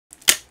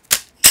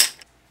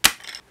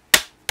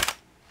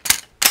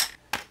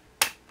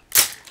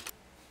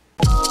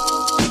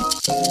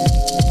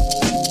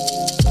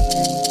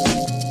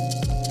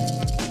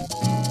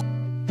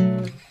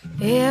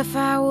If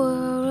I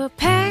were a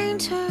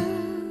painter,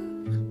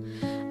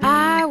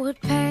 I would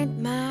paint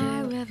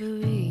my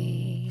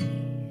reverie.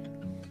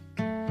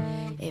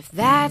 If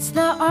that's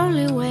the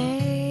only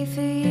way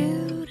for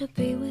you to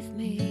be with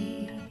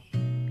me,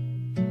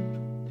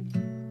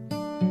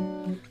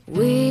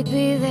 we'd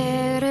be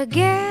there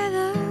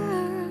together,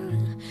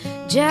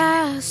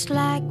 just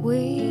like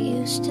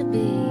we used to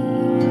be.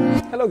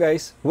 Hello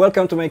guys!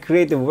 Welcome to my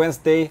Creative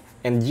Wednesday.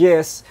 And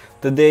yes,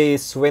 today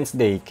is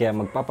Wednesday, kaya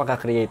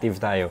magpapaka-creative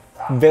tayo.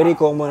 Very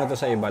common na to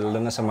sa iba, lalo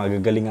na sa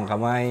magagaling ang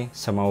kamay,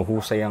 sa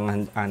mahuhusay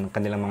ang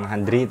kanilang mga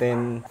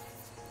handwritten.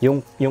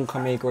 Yung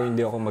kamay ko,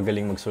 hindi ako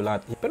magaling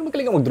magsulat. Pero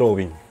magaling ako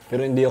mag-drawing.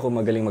 Pero hindi ako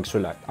magaling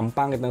magsulat. Ang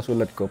pangit ng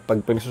sulat ko, pag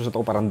pinagsusulat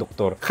ako parang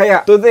doktor.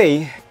 Kaya,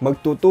 today,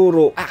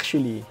 magtuturo,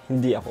 actually,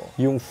 hindi ako.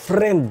 Yung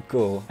friend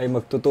ko ay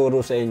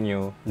magtuturo sa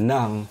inyo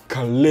ng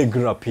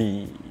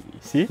calligraphy.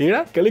 See? Hear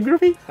that?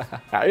 Calligraphy?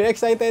 Are you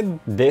excited?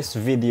 This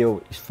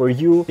video is for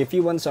you if you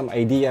want some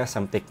ideas,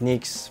 some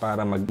techniques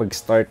para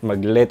mag-start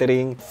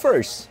mag-lettering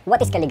first.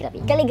 What is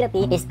calligraphy?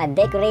 Calligraphy is a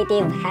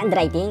decorative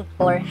handwriting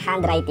or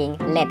handwriting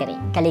lettering.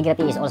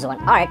 Calligraphy is also an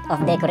art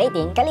of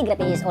decorating.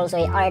 Calligraphy is also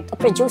an art of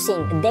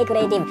producing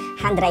decorative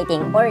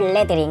handwriting or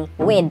lettering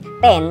with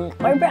pen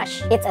or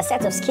brush. It's a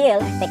set of skill,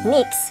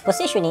 techniques,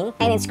 positioning,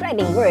 and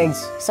inscribing words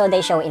so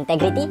they show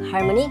integrity,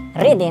 harmony,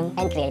 rhythm,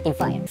 and creative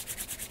fire.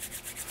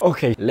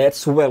 Okay,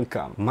 let's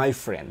welcome my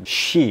friend.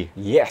 She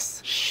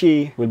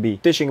will be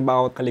teaching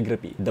about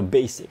calligraphy, the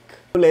basic.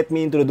 Let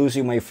me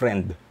introduce you my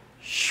friend.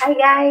 Hi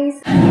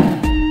guys!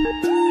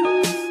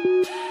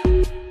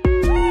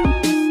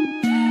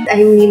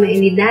 I'm Nima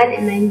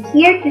Elidan and I'm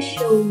here to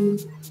show you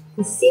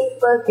a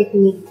simple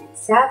technique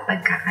sa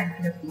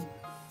pagka-calligraphy.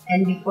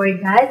 And before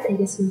that, I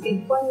just want to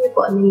inform you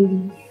po na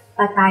hindi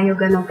pa tayo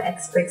ganong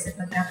ka-expert sa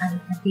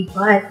pagka-calligraphy.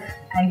 But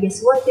I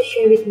just want to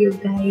share with you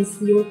guys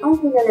yung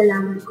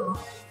nalalaman ko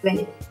when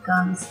it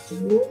comes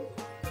to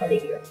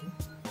calligraphy.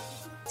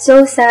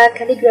 So, sa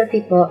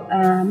calligraphy po,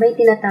 may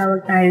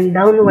tinatawag tayong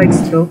downward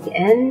stroke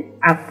and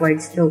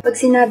upward stroke. Pag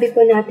sinabi po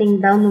nating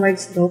downward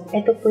stroke,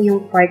 ito po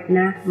yung part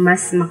na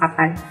mas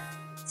makapal.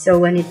 So,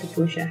 ganito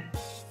po siya.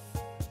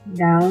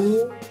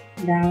 Down,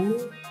 down,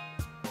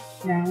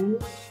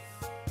 down.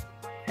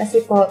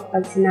 Kasi po,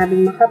 pag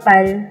sinabing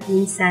makapal,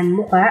 minsan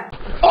muka,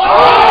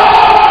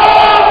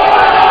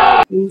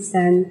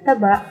 minsan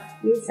taba,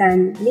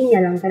 minsan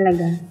linya lang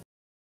talaga.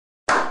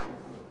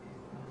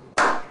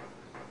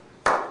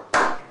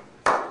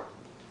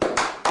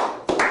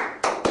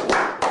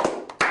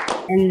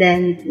 And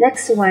then,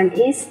 next one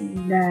is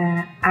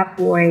the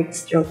upward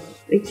stroke,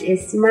 which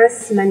is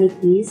mas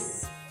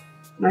manipis,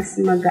 mas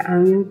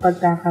magaang yung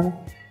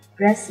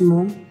pagkaka-press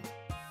mo.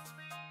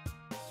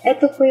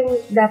 Ito po yung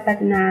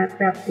dapat na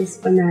practice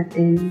po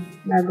natin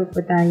bago po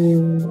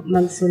tayo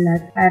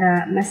magsulat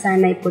para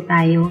masanay po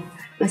tayo.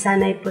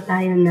 Masanay po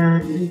tayo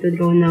na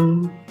nagdodraw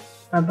ng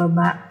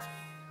pababa,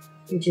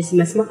 which is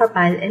mas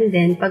makapal, and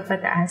then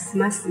pagpataas,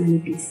 mas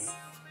manipis.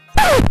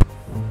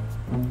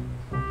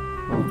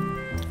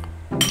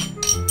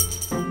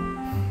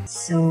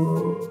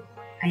 So,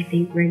 I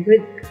think we're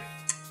good.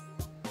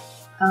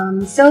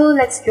 So,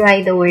 let's try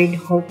the word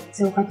hope.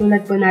 So,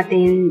 katulad po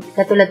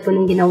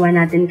ng ginawa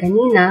natin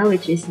kanina,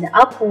 which is the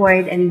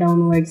upward and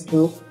downward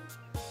stroke.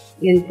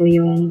 Yun po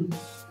yung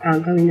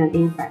gawin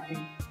natin pattern.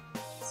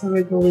 So,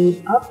 we're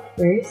going up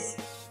first.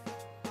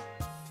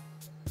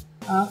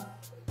 Up,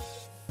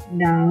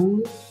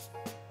 down,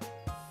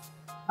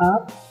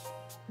 up,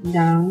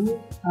 down,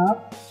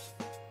 up.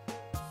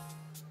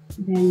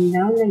 Then,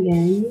 down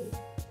again.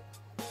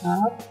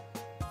 Up,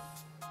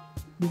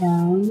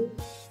 down,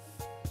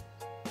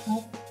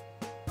 up,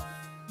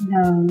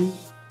 down,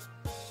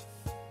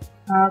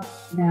 up,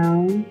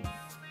 down,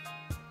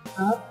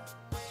 up,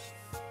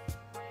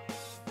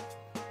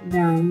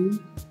 down,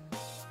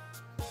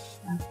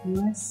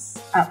 tapos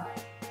up.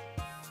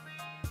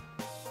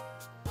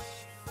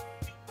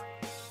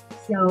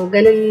 So,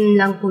 ganun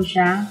lang po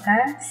siya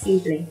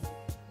ka-simple.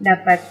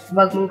 Dapat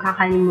wag mong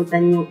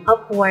kakalimutan yung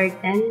upward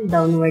and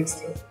downward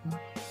stroke.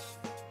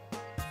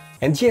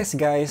 And yes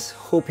guys,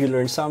 hope you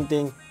learned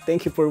something.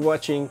 Thank you for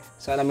watching.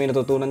 Sana may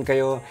natutunan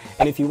kayo.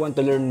 And if you want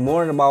to learn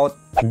more about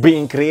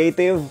being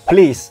creative,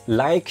 please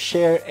like,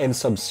 share, and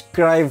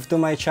subscribe to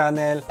my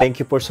channel.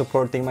 Thank you for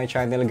supporting my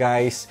channel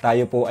guys.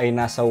 Tayo po ay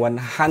nasa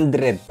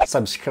 100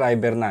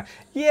 subscriber na.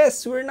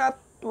 Yes, we're not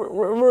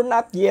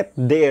yet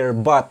there,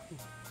 but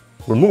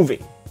we're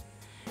moving.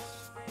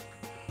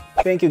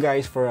 Thank you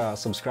guys for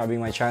subscribing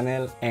my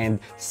channel and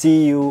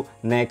see you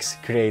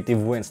next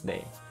Creative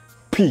Wednesday.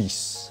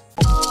 Peace.